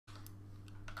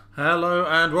Hello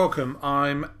and welcome.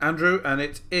 I'm Andrew and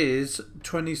it is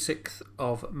 26th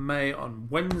of May on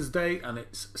Wednesday and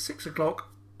it's 6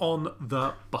 o'clock on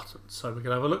the button. So we're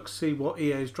going to have a look, see what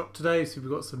EA's dropped today, see if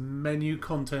we've got some menu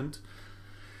content,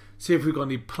 see if we've got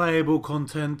any playable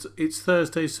content. It's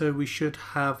Thursday, so we should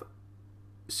have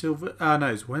Silver...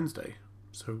 no, it's Wednesday.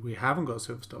 So we haven't got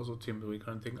Silver Stars or Team of the Week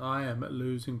or anything. I am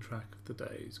losing track of the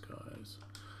days, guys.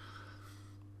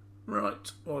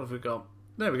 Right, what have we got?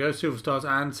 There we go, Silver Stars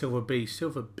and Silver Beast.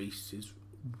 Silver Beast is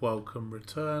welcome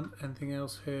return. Anything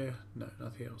else here? No,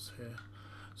 nothing else here.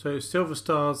 So Silver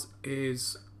Stars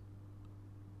is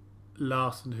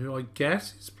Larson, who I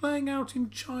guess is playing out in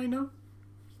China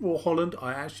or Holland.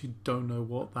 I actually don't know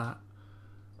what that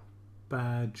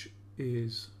badge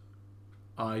is.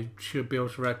 I should be able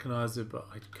to recognise it, but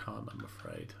I can't, I'm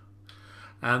afraid.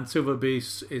 And Silver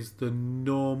Beast is the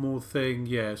normal thing.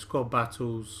 Yeah, squad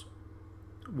battles.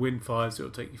 Win 5s,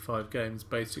 it'll take you 5 games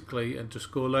basically, and to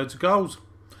score loads of goals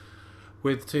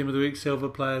with Team of the Week, silver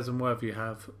players and whatever you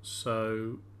have.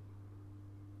 So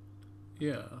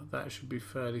yeah, that should be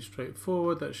fairly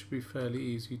straightforward. That should be fairly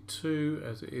easy too,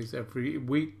 as it is every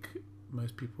week.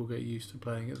 Most people get used to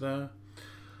playing it there.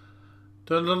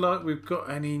 Don't look like we've got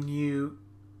any new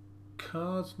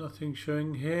cards, nothing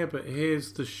showing here, but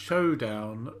here's the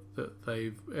Showdown that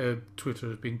they've Twitter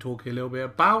has been talking a little bit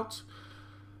about.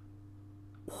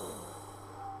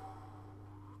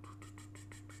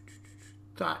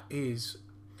 That is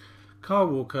Kyle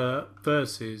Walker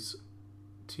versus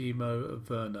Timo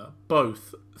Werner.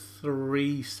 Both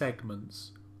 3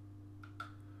 segments.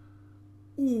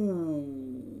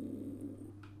 Ooh.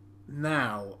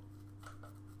 Now,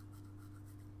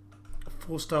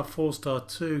 4-star, 4-star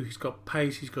 2. He's got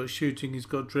pace, he's got shooting, he's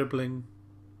got dribbling.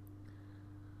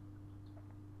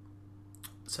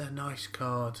 It's a nice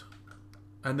card.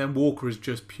 And then Walker is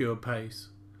just pure pace,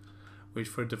 which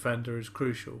for a defender is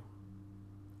crucial.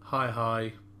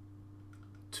 High.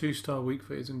 2-star weak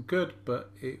foot isn't good,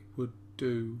 but it would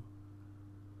do.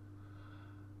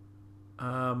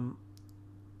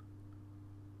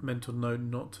 Mental note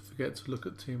not to forget to look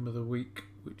at Team of the Week,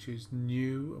 which is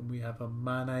new. And we have a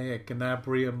Mane, a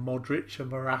Gnabry, a Modric, a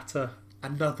Morata,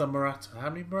 another Morata.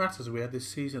 How many Moratas have we had this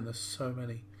season? There's so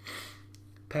many.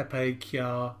 Pepe,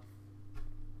 Kjaer.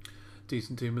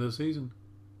 Decent team of the season.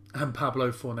 And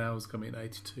Pablo Fornal is coming in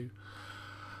 82.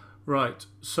 Right,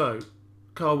 so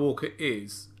Kyle Walker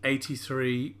is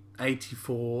 83,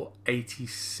 84,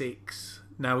 86.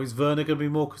 Now, is Werner going to be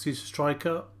more because he's a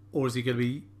striker, or is he going to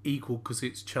be equal because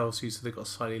it's Chelsea, so they've got a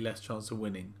slightly less chance of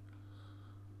winning?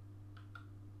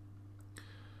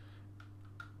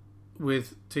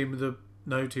 With Team of the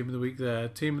Week there,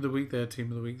 Team of the Week there, Team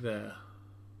of the Week there.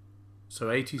 So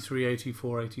 83,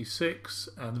 84, 86,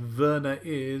 and Werner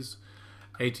is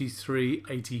 83,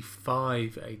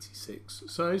 85, 86.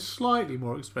 So it's slightly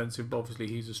more expensive, but obviously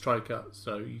he's a striker,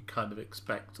 so you kind of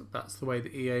expect that's the way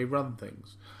that EA run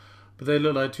things. But they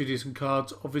look like 2 decent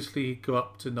cards. Obviously he'd go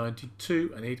up to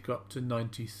 92 and he'd go up to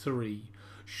 93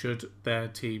 should their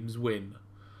teams win.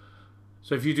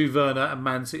 So if you do Werner and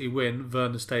Man City win,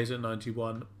 Werner stays at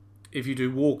 91. If you do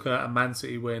Walker and Man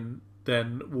City win,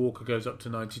 then Walker goes up to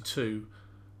 92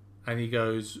 and he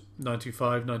goes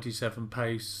 95, 97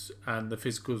 pace, and the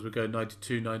physicals would go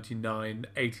 92, 99,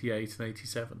 88 and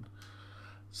 87.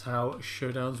 That's how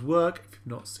Showdowns work if you've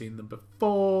not seen them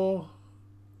before.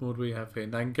 What do we have here?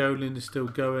 Nangolin is still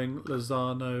going.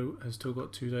 Lozano has still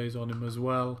got 2 days on him as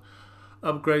well.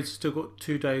 Upgrades still got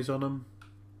 2 days on them.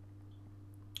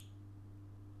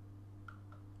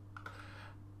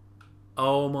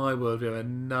 Oh my word, we have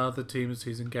another team of the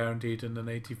season guaranteed and an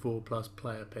 84 plus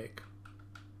player pick.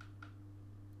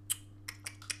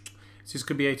 Is this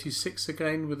going to be 86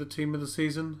 again with the team of the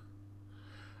season?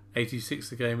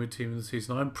 86 again with team of the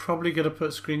season. I'm probably going to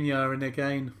put Skriniar in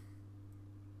again.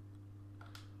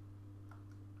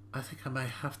 I think I may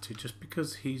have to, just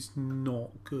because he's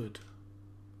not good.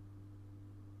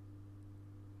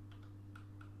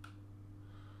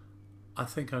 I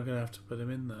think I'm going to have to put him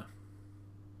in there.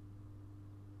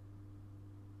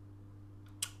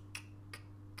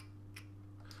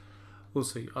 We'll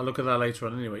see. I'll look at that later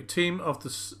on. Anyway, team of the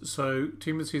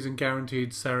season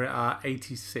guaranteed Serie A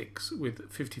 86 with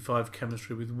 55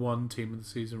 chemistry with 1 team of the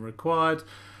season required,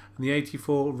 and the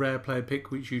 84 rare player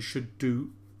pick, which you should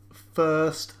do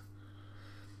first,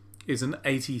 is an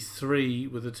 83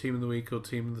 with a team of the week or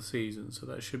team of the season. So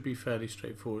that should be fairly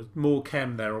straightforward. More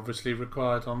chem there, obviously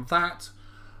required on that,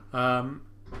 and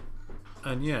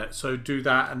yeah, so do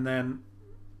that, and then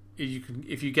you can,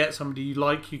 if you get somebody you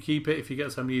like, you keep it. If you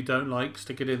get somebody you don't like,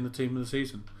 stick it in the team of the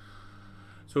season.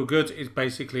 So good. It's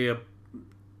basically a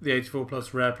the 84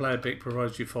 plus rare player pick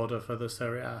provides you fodder for the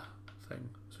Serie A thing.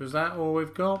 So is that all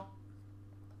we've got?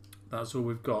 That's all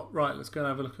we've got. Right, let's go and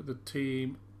have a look at the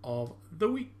team of the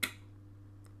week.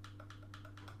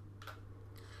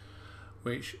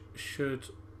 Which should...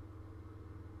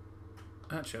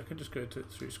 Actually, I can just go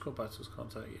through squad battles,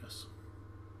 can't I? Yes.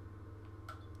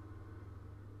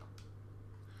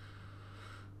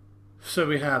 So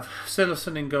we have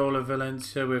Silerson in goal of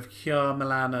Valencia with Chiar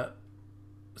Milan at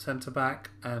centre-back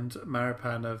and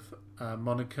Maripan of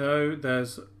Monaco.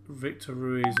 There's Victor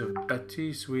Ruiz of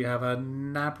Betis. We have a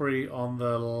Gnabry on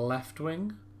the left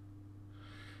wing.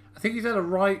 I think he's had a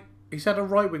right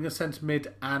wing, a centre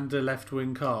mid and a left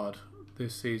wing card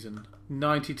this season.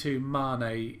 92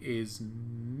 Mane is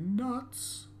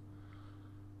nuts.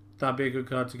 That'd be a good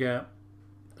card to get.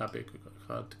 That'd be a good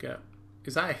card to get.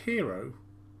 Is that a hero?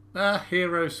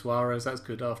 Hero Suarez. That's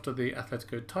good after the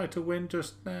Atletico title win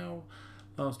just now.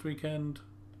 Last weekend,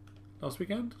 yeah.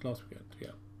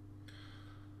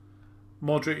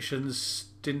 Modric and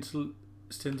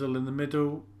Stindl in the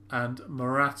middle, and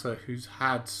Morata, who's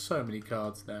had so many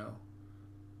cards now.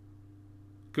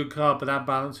 Good card, but that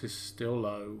balance is still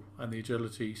low, and the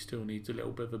agility still needs a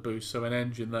little bit of a boost. So an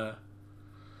engine there.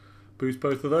 Boost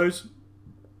both of those.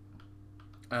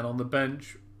 And on the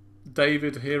bench,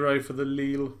 David, hero for the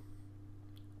Lille.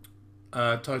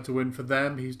 Title win for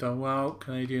them. He's done well.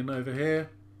 Canadian over here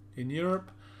in Europe.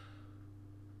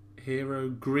 Hero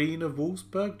Green of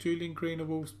Wolfsburg. Julian Green of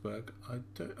Wolfsburg.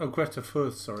 Greta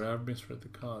Firth, sorry. I misread the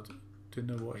card.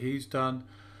 Didn't know what he's done.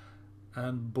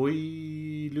 And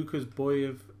Lucas Boy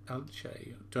of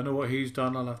Elche. Don't know what he's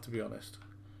done, I'll have to be honest.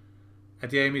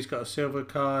 Adiemi's got a silver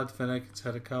card. Venegas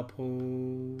had a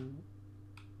couple.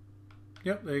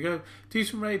 Yep, there you go.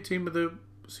 Decent rate team of the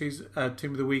season,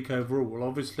 team of the week overall.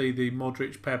 Obviously, the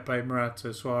Modric, Pepe,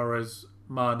 Morata, Suarez,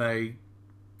 Mane,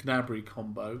 Gnabry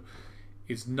combo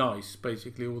is nice.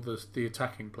 Basically, all the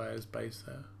attacking players based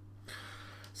there.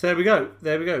 So there we go.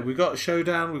 There we go. We got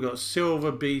Showdown. We got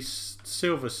Silver Beast,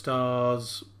 Silver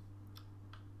Stars.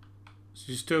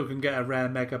 So you still can get a rare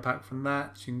mega pack from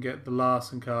that. You can get the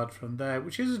Larson card from there,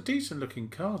 which is a decent looking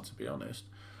card to be honest.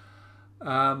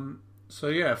 So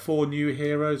yeah, 4 new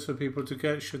heroes for people to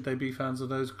get should they be fans of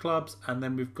those clubs. And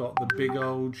then we've got the big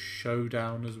old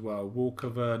Showdown as well. Walker,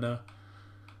 Werner.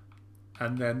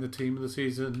 And then the team of the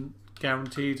season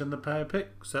guaranteed and the player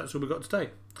pick. So that's all we've got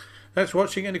today. Thanks for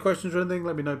watching. Any questions or anything,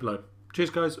 let me know below. Cheers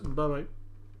guys. Bye bye.